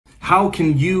How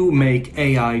can you make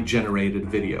AI generated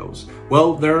videos?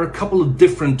 Well, there are a couple of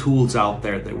different tools out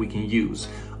there that we can use.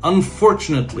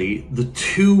 Unfortunately, the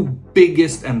two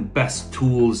biggest and best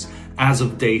tools as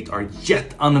of date are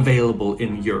yet unavailable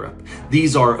in Europe.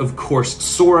 These are, of course,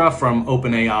 Sora from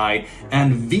OpenAI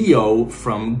and Veo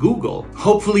from Google.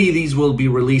 Hopefully these will be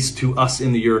released to us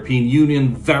in the European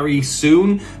Union very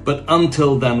soon, but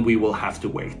until then we will have to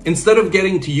wait. Instead of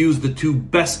getting to use the two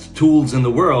best tools in the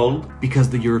world, because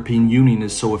the European Union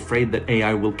is so afraid that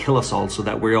AI will kill us all so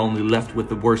that we're only left with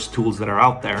the worst tools that are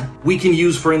out there, we can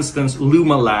use, for instance,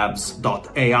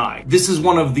 LumaLabs.ai. This is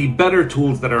one of the better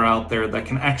tools that are out there that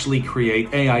can actually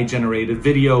create AI generated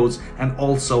videos and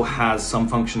also has some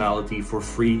functionality for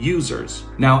free users.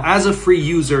 Now, as a free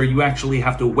user, you actually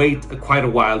have to wait quite a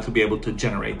while to be able to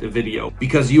generate a video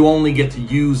because you only get to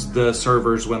use the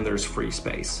servers when there's free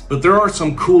space. But there are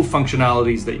some cool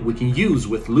functionalities that we can use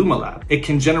with LumaLab. It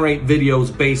can generate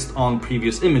videos based on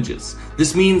previous images.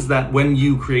 This means that when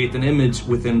you create an image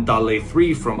within DALL-E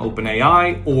 3 from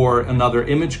OpenAI or another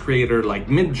image creator like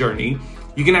Midjourney,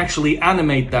 you can actually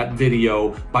animate that video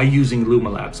by using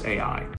LumaLabs AI.